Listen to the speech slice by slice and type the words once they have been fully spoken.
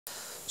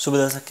සුබ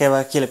දවසක් වේවා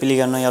කියලා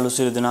පිළිගන්නවා යාළුවෝ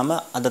සියලු දෙනාම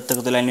අදත්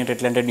එකතු වෙලා ඉන්නේ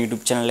Redlanded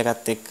YouTube channel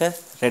එකත් එක්ක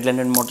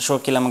Redlanded Motor Show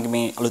කියලා මගේ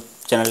මේ අලුත්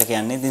channel එක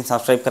යන්නේ. ඉතින්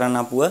subscribe කරන්න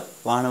ආපුව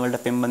වාහන වලට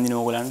පෙම් බඳින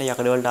ඕගොල්ලන්ට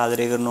යකඩ වලට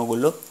ආදරය කරන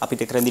ඕගොල්ලෝ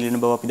අපිට එක්ක රැඳිලා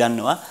ඉන්න බව අපි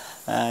දන්නවා.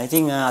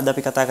 ඉතින් අද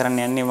අපි කතා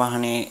කරන්න යන්නේ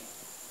වාහනයක්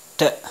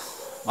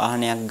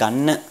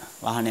ගන්න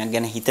වාහනයක්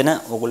ගැන හිතන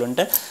ඕගොල්ලන්ට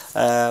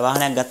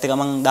වාහනයක් ගත්ත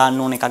ගමන් දාන්න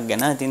ඕන එකක්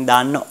ගැන. ඉතින්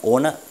දාන්න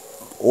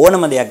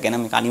ඕනම දෙයක් ගැන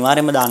මේක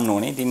අනිවාර්යයෙන්ම දාන්න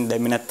ඕනේ. ඉතින්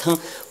දැන් නැත්තම්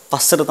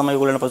පස්සට තමයි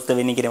ඔයගොල්ලන්ට ප්‍රස්තුත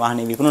වෙන්නේ කියන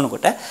වාහනේ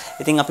විකුණනකොට.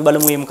 ඉතින් අපි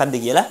බලමු මේ මොකද්ද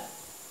කියලා.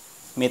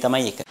 මේ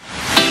තමයි එක.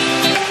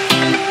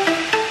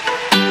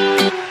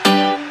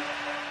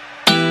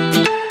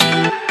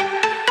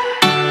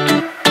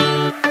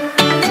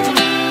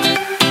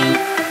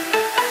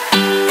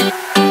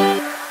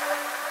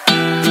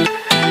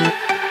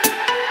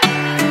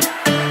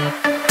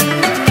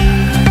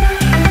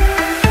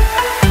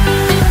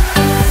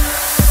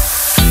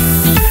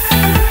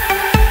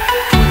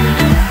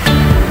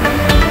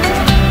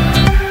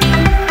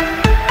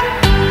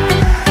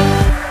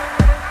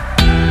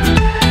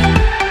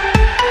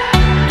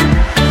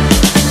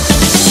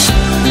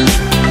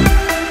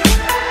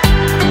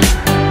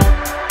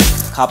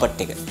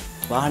 කාපට් එක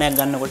වාහනයක්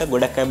ගන්නකොට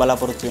ගොඩක් අය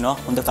බලාපොරොත්තු වෙනවා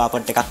හොඳ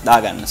කාපට් එකක්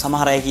දාගන්න.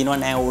 සමහර අය කියනවා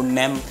නෑ ඕනේ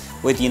නෑ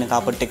ඔය තියෙන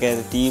කාපට් එක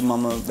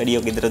මම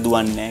වැඩිය ගෙදර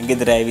දුවන්නේ නෑ.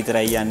 ගෙදර ඇය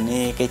විතරයි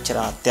යන්නේ. ඒක එච්චර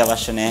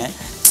අත්‍යවශ්‍ය නෑ.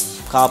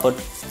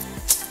 කාපට්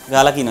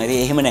ගාලා කියනවා.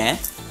 ඉතින් එහෙම නෑ.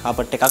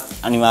 කාපට් එකක්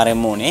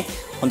අනිවාර්යයෙන්ම ඕනේ.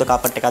 හොඳ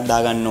කාපට් එකක්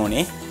දාගන්න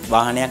ඕනේ.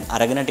 වාහනයක්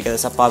අරගෙන ටික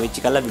දවසක්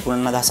පාවිච්චි කරලා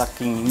විකුණන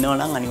අදහසක් ඉන්නවා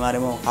නම්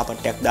අනිවාර්යයෙන්ම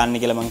කාපට් එකක් දාන්න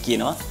කියලා මම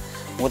කියනවා.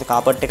 මොකද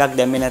කාපට් එකක්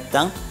දැම්මේ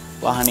නැත්නම්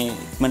වාහනේ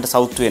ඉක්මනට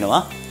සවුත්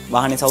වෙනවා.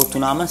 වාහනේ සවුත්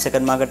වුණාම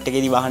සෙකන්ඩ් මාකට්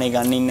එකේදී වාහනේ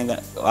ගන්න ඉන්න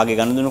වගේ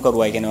ගනුදෙනු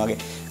කරුවා කියන්නේ වගේ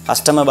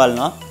කස්ටමර්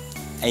බලනවා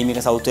ඇයි මේක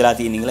සවුත් වෙලා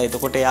තියෙන්නේ කියලා.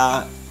 එතකොට එයා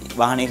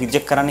වාහනේ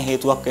රිජෙක්ට් කරන්න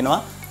හේතුවක්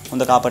වෙනවා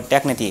හොඳ කාපට්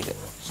එකක් නැති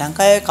එක.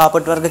 ලංකාවේ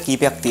කාපට් වර්ග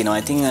කීපයක්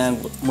තියෙනවා. ඉතින්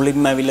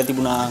මුලින්ම ඇවිල්ලා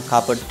තිබුණා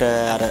කාපට්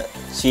අර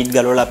ෂීට්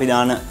ගලවලා අපි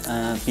දාන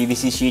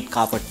PVC ෂීට්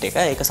කාපට් එක.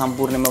 ඒක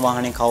සම්පූර්ණයෙන්ම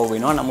වාහනේ කව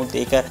වෙනවා. නමුත්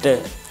ඒකට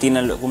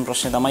තියෙන ලොකුම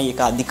ප්‍රශ්නේ තමයි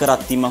ඒක අධික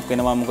රත්වීමක්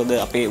වෙනවා. මොකද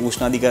අපේ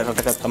උෂ්ණ අධික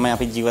රටක තමයි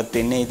අපි ජීවත්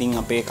වෙන්නේ. ඉතින්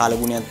අපේ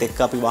කාලගුණයත්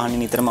එක්ක අපි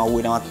වාහනේ නිතරම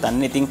අවුවේ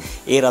නවත්තන්නේ. ඉතින්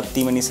ඒ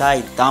රත්වීම නිසා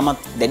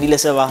ඉතාමත් දැඩි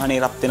ලෙස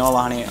වාහනේ රත් වෙනවා.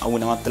 වාහනේ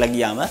අවුවේ නවත්තලා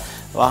ගියාම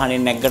වාහනේ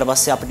නැග්ගට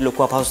පස්සේ අපිට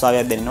ලොකු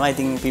අපහසුතාවයක් දැනෙනවා.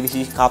 ඉතින් PVC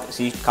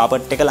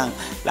කාපට් එක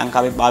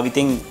ලංකාවේ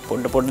භාවිතෙන්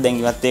පොඩ දැන්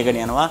ඉවත් වෙගෙන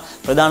යනවා.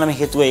 ප්‍රධානම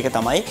හේතුව ඒක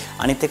තමයි.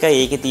 අනිත් එක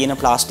ඒකේ තියෙන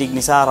ප්ලාස්ටික්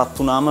නිසා රත්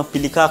වුණාම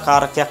පිළිකා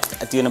කාරකයක්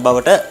ඇති වෙන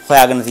බවට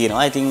හොයාගෙන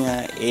තියෙනවා. ඉතින්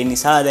ඒ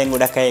නිසා දැන්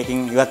ගොඩක් අය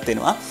එකකින් ඉවත්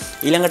වෙනවා.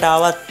 ඊළඟට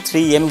ආවා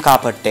 3M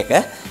කාපට් එක.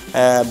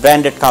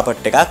 බ්‍රෑන්ඩඩ්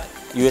කාපට් එකක්.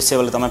 USA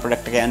වල තමයි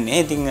ප්‍රොඩක්ට් එක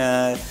යන්නේ. ඉතින්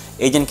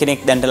ඒජන්ට්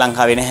කෙනෙක් දැන්ට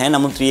ලංකාවේ නැහැ.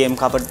 නමුත් 3M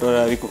කාපට්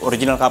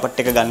ඔරිජිනල් කාපට්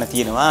එක ගන්න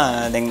තියෙනවා.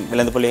 දැන්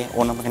වෙළඳපොලේ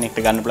ඕනම කෙනෙක්ට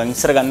ගන්න පුළුවන්.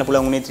 ඉස්සර ගන්න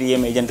පුළුවන් උනේ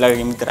 3M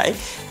ඒජන්ට්ලාගෙන් විතරයි.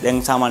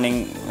 දැන් සාමාන්‍යයෙන්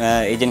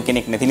ඒජන්ට්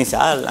කෙනෙක් නැති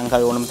නිසා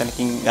ලංකාවේ ඕනම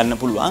තැනකින් ගන්න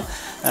පුළුවන්.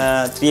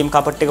 3M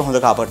කාපට් එක හොඳ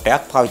කාපට්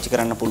එකක් පාවිච්චි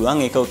කරන්න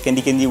පුළුවන්. ඒක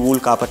කෙන්දි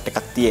වූල් කාපට්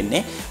එකක්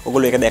තියෙන්නේ.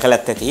 ඔයගොල්ලෝ ඒක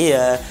දැකලත් ඇති.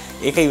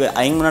 ඒක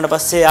අයින් වුණාට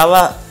පස්සේ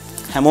ආවා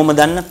හැමෝම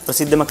දන්න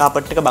ප්‍රසිද්ධම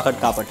කාපට් එක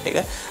බකට් කාපට් එක.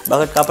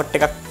 බකට් කාපට්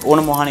එකක්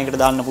ඕනම වාහනයකට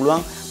දාන්න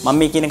පුළුවන්. මම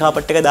මේ කියන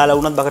කාපට් එක දාලා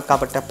වුණත් බකට්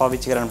කාපට් එකක්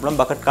පාවිච්චි කරන්න පුළුවන්.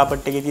 බකට්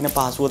කාපට් එකේ තියෙන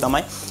පහසුව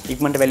තමයි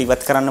ඉක්මනට වැලි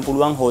ඉවත් කරන්න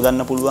පුළුවන්,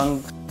 හොදන්න පුළුවන්.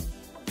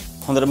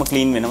 හොඳටම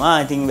ක්ලීන් වෙනවා.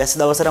 ඉතින් වැස්ස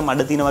දවසට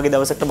මඩ තියෙන වගේ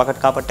දවසකට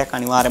බකට් කාපට් එකක්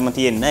අනිවාර්යයෙන්ම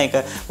තියෙන්න. ඒක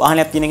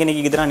වාහනයක් තියෙන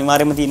කෙනෙක්ගේ ගෙදර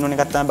අනිවාර්යයෙන්ම තියෙන්න ඕන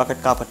එකක් තමයි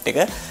බකට් කාපට් එක.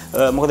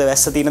 මොකද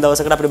වැස්ස තියෙන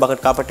දවසකට අපිට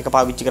බකට් කාපට් එක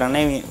පාවිච්චි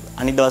කරන්නයි මේ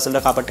අනිත්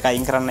දවස්වල කාපට් එක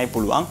අයින් කරන්නයි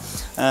පුළුවන්.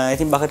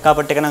 ඉතින් බකට්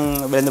කාපට් එක නම්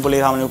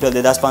වෙළඳපොලේ සාමාන්‍ය රුපියල්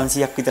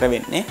 2500ක් විතර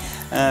වෙන්නේ.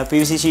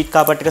 PVC ෂීට්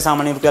කාපට් එක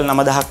සාමාන්‍ය රුපියල්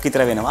 9000ක්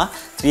විතර වෙනවා.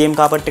 3M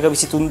කාපට් එක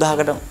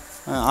 23000කට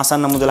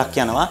ආසන්න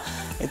මුදලක් යනවා.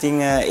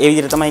 ඉතින් ඒ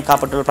විදිහට තමයි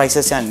කාපට් වල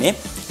ප්‍රයිසස් යන්නේ.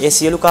 ඒ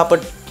සියලු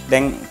කාපට්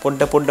දැන්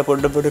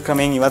පොඩ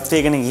ක්‍රමයෙන් ඉවත්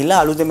වෙගෙන ගිහිල්ලා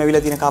අලුතෙන්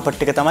ඇවිල්ලා තියෙන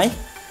කාපට් එක තමයි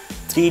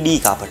 3D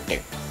කාපට්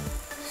එක.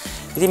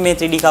 ඉතින් මේ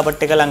 3D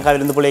කාපට් එක ලංකාවේ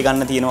වෙළඳපොලේ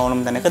ගන්න තියෙනවා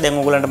ඕනම තැනක. දැන්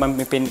ඕගොල්ලන්ට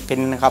මම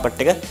පෙන්නන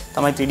කාපට් එක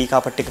තමයි 3D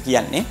කාපට් එක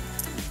කියන්නේ.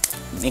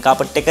 මේ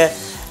කාපට් එක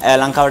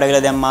ලංකාවට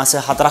ඇවිල්ලා දැන් මාස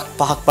 4ක්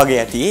 5ක් වගේ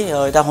ඇති.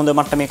 ඒක හොඳ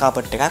මට්ටමේ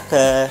කාපට් එකක්.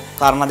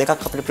 කාරණා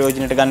දෙකක් අපිට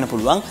ප්‍රයෝජනෙට ගන්න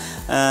පුළුවන්.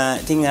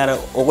 ඉතින් අර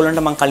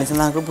ඕගොල්ලන්ට මම කලින්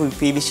සඳහන් කරපු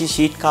PVC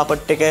ෂීට්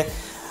කාපට් එක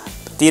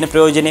තියෙන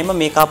ප්‍රයෝජනෙම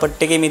මේ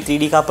කාපට් එකේ මේ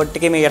 3D කාපට්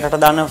එකේ මේ යටට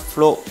දාන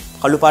ෆ්ලෝ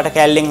කළු පාට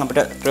කෑල්ලෙන්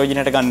අපිට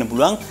ප්‍රයෝජනයට ගන්න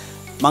පුළුවන්.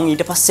 මම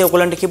ඊට පස්සේ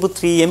ඔයගොල්ලන්ට කියපු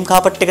 3M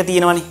කාපට් එක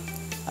තියෙනවනේ.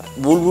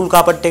 වූල්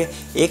කාපට් එක.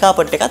 ඒ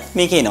කාපට් එකත්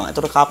මේකේ එනවා.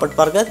 ඒතකොට කාපට්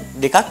වර්ග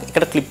දෙකක්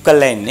එකට ක්ලිප්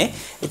කරලා එන්නේ.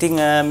 ඉතින්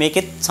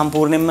මේකෙත්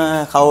සම්පූර්ණයෙන්ම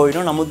කව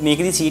වෙනවා. නමුත්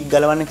මේකෙදි සීට්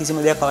ගලවන්න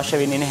කිසිම දෙයක් අවශ්‍ය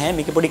වෙන්නේ නැහැ.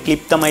 මේකේ පොඩි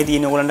ක්ලිප් තමයි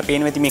තියෙන්නේ. ඔයගොල්ලන්ට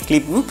පේනවා ඇති මේ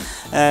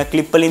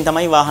ක්ලිප් වලින්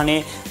තමයි වාහනේ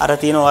අර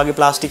තියෙන ඔයගේ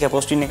ප්ලාස්ටික්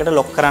ඇපොස්ටින් එකට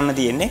ලොක් කරන්න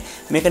තියෙන්නේ.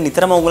 මේක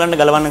නිතරම ඔයගොල්ලන්ට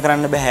ගලවන්න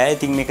කරන්න බෑ.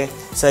 ඉතින් මේක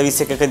සර්විස්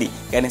එකකදී.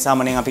 يعني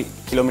සාමාන්‍යයෙන් අපි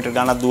කිලෝමීටර්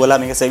ගණනක් දුවලා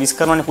මේක සර්විස්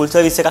කරනවානේ ෆුල්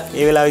සර්විස් එකක්.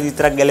 ඒ වෙලාවෙදි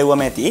විතරක්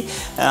ගැලෙවුවම ඇති.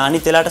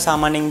 අනිත් වෙලාවට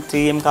සාමාන්‍යයෙන්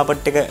 3M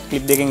කාපට් එක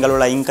ක්ලිප් දෙකෙන්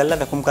ගලවලා අයින්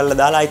කරලා වැකුම්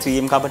කරලා දාලා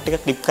 3M කාපට්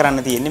එක ක්ලිප් කරන්න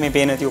තියෙන්නේ. මේ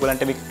පේන ඇති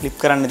ඔයගලන්ට මේක ක්ලිප්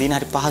කරන්න තියෙන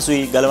හරි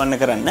පහසුයි ගලවන්න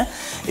කරන්න.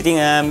 ඉතින්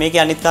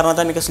මේකේ අනිත් කාරණා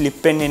තමයි මේක ස්ලිප්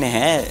වෙන්නේ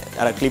නැහැ.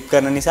 අර ක්ලිප්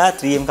කරන නිසා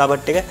 3M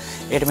කාපට් එක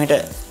ඒකට මෙහෙට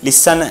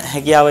ලිස්සන්න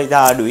හැකියාව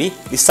ඉතා අඩුයි.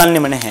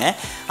 ලිස්සන්නෙම නැහැ.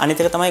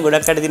 අනිත් එක තමයි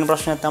ගොඩක් අයට තියෙන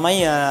ප්‍රශ්නයක්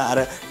තමයි අර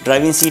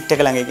ඩ්‍රයිවිං සීට්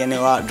එක ළඟ. ඒ කියන්නේ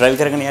ඔයා ඩ්‍රයිව්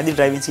කරගෙන යද්දි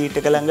ඩ්‍රයිවිං සීට්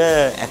එක ළඟ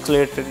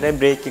ඇක්සලරේටර් එකටයි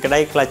බ්‍රේක්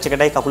එකටයි ක්ලච්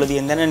එකටයි කකුල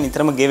තියෙන දැන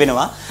නිතරම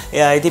ගෙවෙනවා.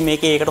 එයා ඉතින්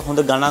මේකේ ඒකට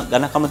හොඳ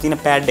ඝනකම තියෙන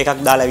පෑඩ්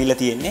එකක් දාලා අවිල්ලා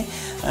තියෙන්නේ.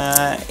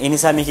 ඒ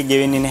නිසා මේක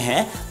ගෙවෙන්නේ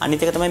නැහැ.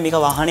 අනිත් එක තමයි මේක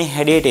වාහනේ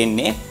හැඩයට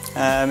එන්නේ.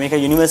 මේක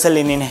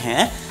යුනිවර්සල් එන්නේ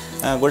නැහැ.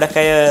 ගොඩක්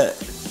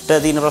අයට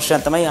තියෙන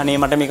ප්‍රශ්නයක් තමයි අනේ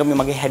මට මේක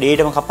මගේ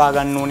හැඩයටම කපා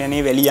ගන්න ඕනේ අනේ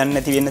වැලි යන්නේ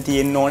නැති වෙන්න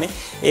තියෙන්න ඕනේ.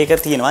 ඒක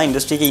තියෙනවා.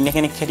 ඉන්ඩස්ට්‍රි එකේ ඉන්න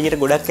කෙනෙක් හැටියට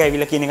ගොඩක් අය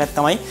ඇවිල්ලා කියන එකක්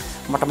තමයි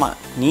මට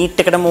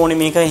නීට් එකටම ඕනේ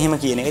මේක එහෙම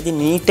කියන එක. ඉතින්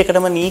නීට්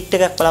එකටම නීට්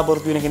එකක්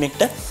බලාපොරොත්තු වෙන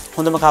කෙනෙක්ට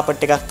හොඳම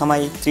කාපට් එකක්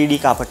තමයි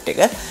 3D කාපට්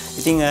එක.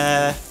 ඉතින්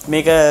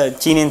මේක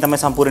චීනෙන්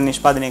තමයි සම්පූර්ණ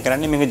නිෂ්පාදනය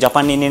කරන්නේ. මේක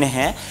ජපාන් එන්නේ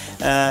නැහැ.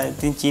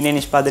 ඉතින් චීනෙන්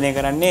නිෂ්පාදනය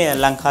කරන්නේ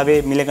ලංකාවේ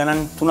මිල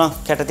ගණන්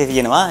 3ක් යටතේ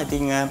තියෙනවා.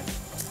 ඉතින්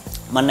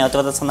මම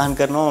නැවතත් සඳහන්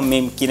කරනවා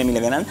මේ කියන මිල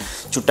ගණන්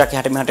චුට්ටක්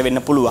එහාට මෙහාට වෙන්න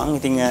පුළුවන්.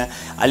 ඉතින්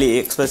අලි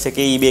එක්ස්ප්‍රස්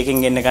එකේ eBay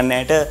එකෙන් ගෙන්න ගන්න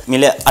ඇයට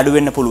මිල අඩු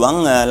වෙන්න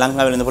පුළුවන්.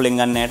 ලංකාවේ වෙළඳ පොලෙන්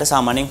ගන්න ඇයට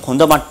සාමාන්‍යයෙන්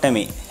හොඳ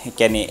මට්ටමේ. ඒ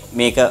කියන්නේ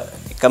මේක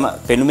එකම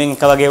පෙනුමෙන්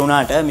එක වගේ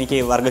වුණාට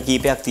මේකේ වර්ග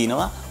කීපයක්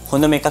තියෙනවා.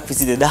 හොඳම එකක්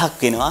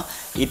 22000ක් වෙනවා.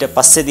 ඊට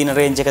පස්සේ දින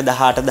රේන්ජ් එක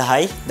 18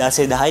 10යි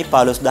 16 10යි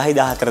 15 10යි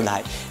 14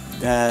 10යි.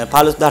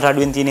 15000ට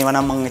අඩුවෙන් තියෙනවා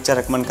නම් මම එච්චර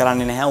රෙකමන්ඩ්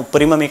කරන්නේ නැහැ.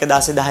 උඩරිම මේක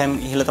 16 10න්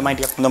ඉහළ තමයි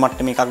ටිකක් හොඳ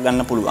මට්ටමේ එකක්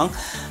ගන්න පුළුවන්.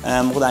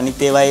 මොකද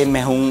අනිත් ඒවායේ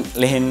මැහුම්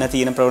ලෙහෙන්න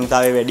තියෙන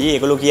ප්‍රවණතාවය වැඩි.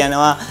 ඒගොල්ලෝ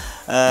කියනවා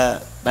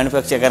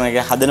මැනුෆැක්චර් කරන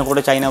එක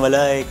හදනකොට චයිනා වල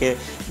ඒක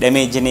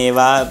ඩැමේජ් එන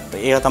ඒවා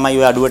ඒක තමයි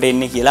ඔය අඩුවට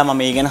එන්නේ කියලා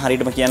මම ඒ ගැන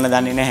හරියටම කියන්න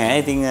දන්නේ නැහැ.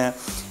 ඉතින්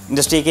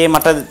ඉන්ඩස්ට්‍රි එකේ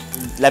මට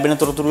ලැබෙන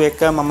තොරතුරු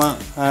එක්ක මම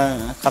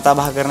කතා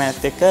බහ කරන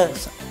ඇත්ත එක්ක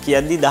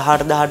කියද්දි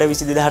 18 18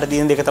 22000ට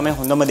තියෙන දෙක තමයි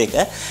හොඳම දෙක.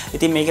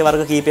 ඉතින් මේකේ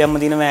වර්ග කීපයක්ම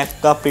තියෙනවා.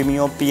 Aqua,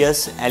 Premio,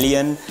 Pierce,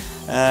 Allian,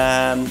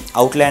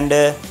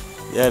 Outlander,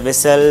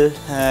 Vessel,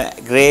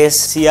 Grace,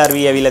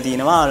 CRV ඇවිල්ලා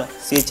තියෙනවා.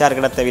 CHR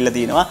එකටත් ඇවිල්ලා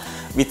තියෙනවා.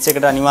 විත්ස්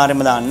එකට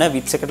අනිවාර්යයෙන්ම දාන්න.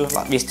 විත්ස්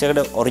එකට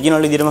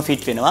ඔරිජිනල් විදිහටම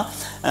ෆිට වෙනවා.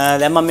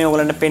 දැන් මම මේ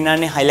ඔයගලන්ට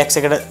පෙන්නන්නේ Hilux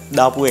එකට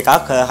දාපු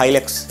එකක්.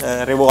 Hilux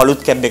Revo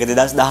අලුත් කැබ් එක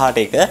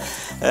 2018 එක.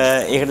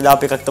 ඒකට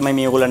දාපු එකක් තමයි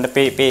මේ ඔයගලන්ට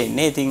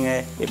පේන්නේ. ඉතින්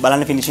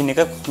බලන්න ෆිනිෂින්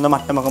එක හොඳ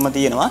මට්ටමකම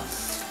තියෙනවා.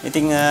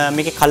 ඉතින්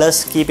මේකේ කලර්ස්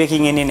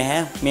කීපයකින් එන්නේ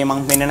නැහැ. මේ මම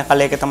පෙන්නන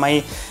කලර් එක තමයි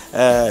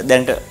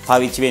දැනට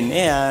පාවිච්චි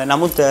වෙන්නේ.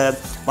 නමුත්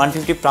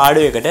 150 Prado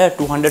එකට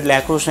 200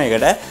 Land Cruiser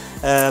එකට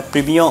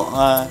Premio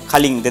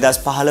කලින්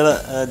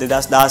 2015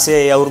 2016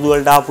 ඒ අවුරුදු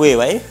වලට ආපු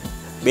ඒවයි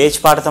බේජ්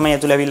පාට තමයි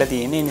ඇතුළ ඇවිල්ලා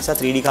තියෙන්නේ. ඒ නිසා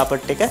 3D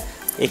කාපට් එක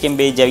ඒකෙන්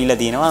බේජ් ඇවිල්ලා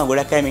තියෙනවා.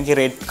 ගොඩක් අය මේකේ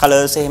රෙඩ්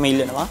කලර්ස් එහෙම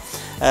ඉල්ලනවා.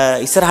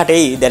 ඉස්සරහට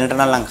එයි දැනට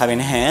නම්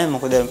ලංකාවේ නැහැ.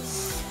 මොකද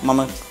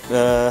මම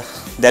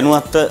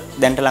දැනුවත්ව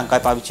දැනට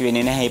ලංකාවේ පාවිච්චි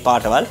වෙන්නේ නැහැ මේ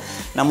පාටවල්.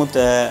 නමුත්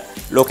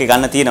ලෝකේ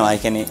ගන්න තියෙනවා.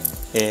 ඒ කියන්නේ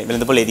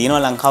වෙළඳ පොලේ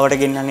තියෙනවා. ලංකාවට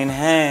ගෙන්නන්නේ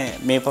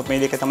නැහැ. මේ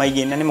දෙක තමයි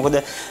ගෙන්නන්නේ.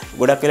 මොකද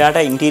ගොඩක්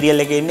වෙලාවට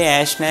ඉන්ටීරියර් එකේ ඉන්නේ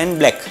ඇෂ් and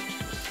black.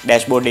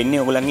 ඩෑෂ්බෝඩ් එන්නේ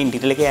ඔයගොල්ලන්ගේ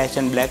ඉන්ටීරියර් එකේ ඇෂ්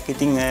and black.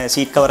 ඉතින්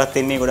සීට් කවරත්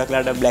එන්නේ ගොඩක්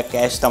වෙලාවට black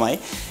ඇෂ් තමයි.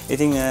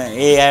 ඉතින්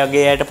ඒ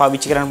අයගේ අයට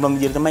පාවිච්චි කරන්න පුළුවන්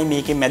විදිහට තමයි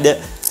මේකේ මැද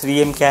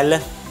 3M කෑල්ල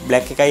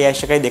black එකයි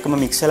ඇෂ් එකයි දෙකම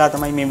මික්ස් වෙලා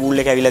තමයි මේ වූල්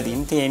එක ඇවිල්ලා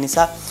තියෙන්නේ. ඒ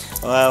නිසා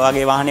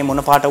වගේ වාහනේ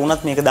මොන පාට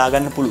වුණත් මේක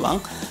දාගන්න පුළුවන්.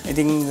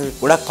 ඉතින්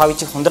ගොඩක්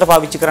හොඳට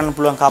පාවිච්චි කරන්න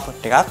පුළුවන්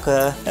කාපට් එකක්.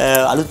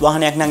 අලුත්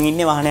වාහනයක් නම්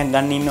ඉන්නේ වාහනයක්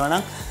ගන්න ඉන්නවා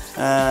නම්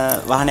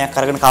වාහනයක්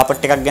අරගෙන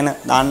කාපට් එකක් ගැන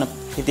දාන්න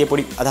හිතේ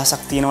පොඩි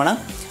අදහසක් තියෙනවා නම්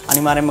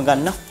අනිවාර්යයෙන්ම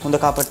ගන්න හොඳ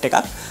කාපට් එකක්.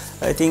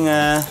 ඉතින්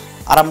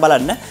අරන්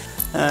බලන්න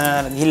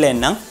ගිහිල්ලා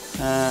එන්නම්.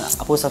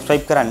 අපෝ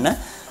සබ්ස්ක්‍රයිබ් කරන්න.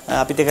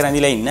 අපිත් එක්ක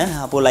රැඳිලා ඉන්න.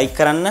 අපෝ ලයික්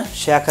කරන්න,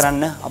 ෂෙයා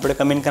කරන්න, අපිට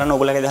කමෙන්ට් කරන්න.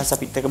 ඔයගොල්ලෝගේ අදහස්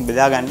අපිත් එක්ක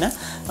බෙදා ගන්න.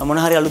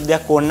 මොන හරි අලුත්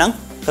දෙයක් ඕන නම්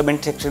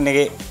කමෙන්ට් සෙක්ෂන්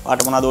එකේ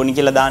ඔයාලට මොනවද ඕනි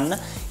කියලා දාන්න.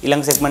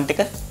 ඊළඟ සෙග්මන්ට්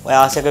එක ඔය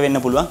ආසක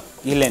වෙන්න පුළුවන්.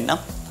 ගිහිල්ලා එන්නම්.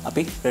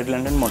 අපි රෙඩ්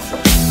ලන්ඩන්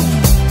මොටර්